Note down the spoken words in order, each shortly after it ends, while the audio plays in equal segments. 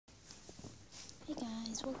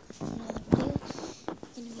guys, welcome to another video.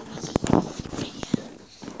 I'm gonna be making a video.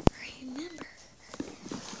 Remember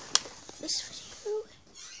this video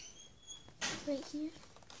right here?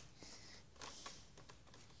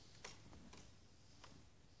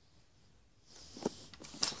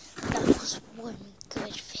 That was one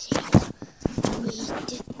good video. We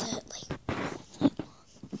did that like all night long.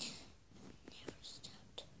 Never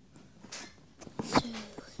stopped. So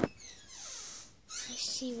I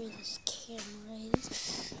see where this camera is.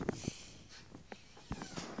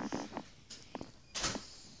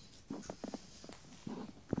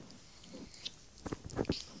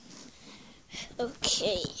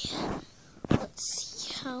 Okay, let's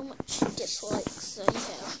see how much dislikes I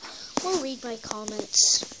have. We'll read my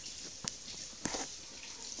comments.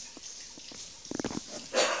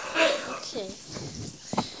 Okay,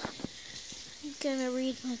 I'm gonna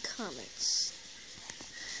read my comments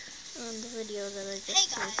on the video that I just made. Hey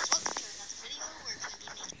guys, welcome to another video. We're gonna be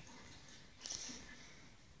making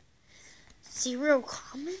 0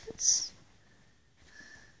 comments?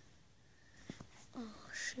 Oh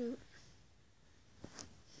shoot.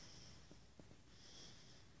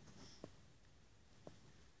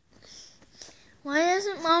 Why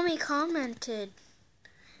hasn't Mommy commented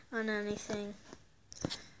on anything?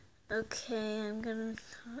 Okay, I'm gonna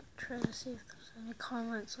try to see if there's any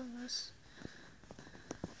comments on this.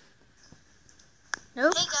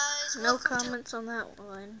 Nope, Hey guys, no comments on that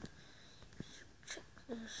one. Check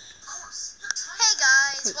this. Hey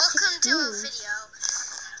guys, Wait, welcome 6 to a views. video.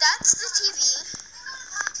 That's the TV,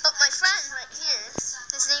 but my friend right here,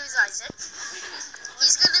 his name is Isaac.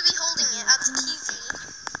 He's gonna be holding it at the TV.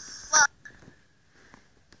 Well,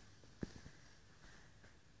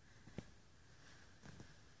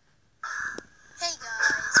 hey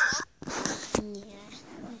guys, Yeah,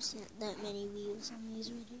 there's not that many views on these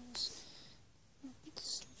videos.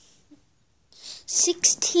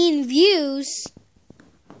 16 views?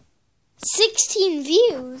 16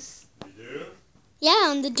 views? You do? Yeah,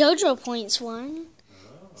 on the Dojo Points one.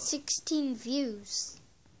 Oh. 16 views.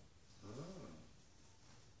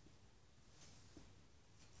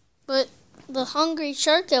 But the Hungry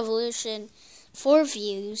Shark Evolution, 4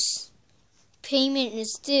 views. Payment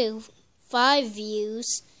is Due, 5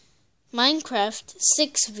 views. Minecraft,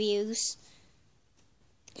 6 views.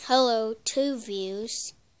 Hello, 2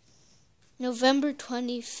 views. November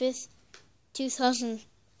 25th,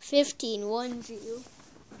 2015, 1 view.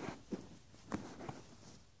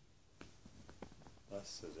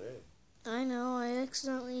 That's today. I know, I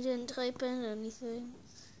accidentally didn't type in anything.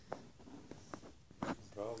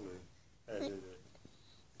 Probably edited it.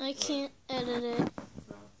 I can't edit it.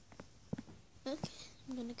 No. Okay,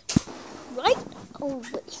 I'm gonna go right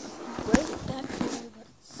over, right back there.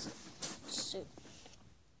 So,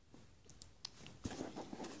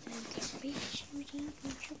 I'm gonna be shooting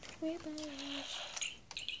subscribers.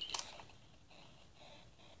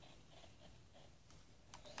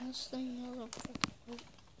 Last thing I don't forget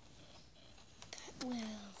that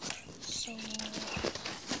will. So,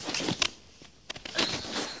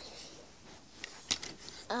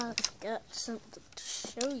 I've got something to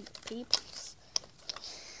show you, peoples.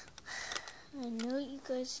 I know you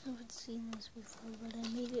guys haven't seen this before, but I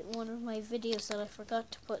made it one of my videos that I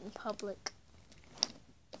forgot to put in public.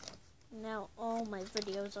 Now all my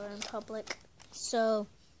videos are in public. So,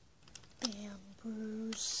 bam,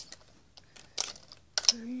 Bruce.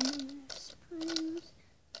 Bruce.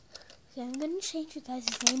 Okay, I'm gonna change your guys'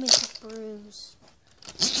 name into Bruce.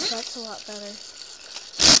 That's a lot better.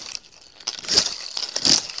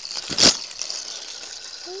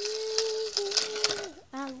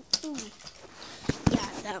 Ow, ooh. Yeah,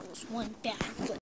 that was one bad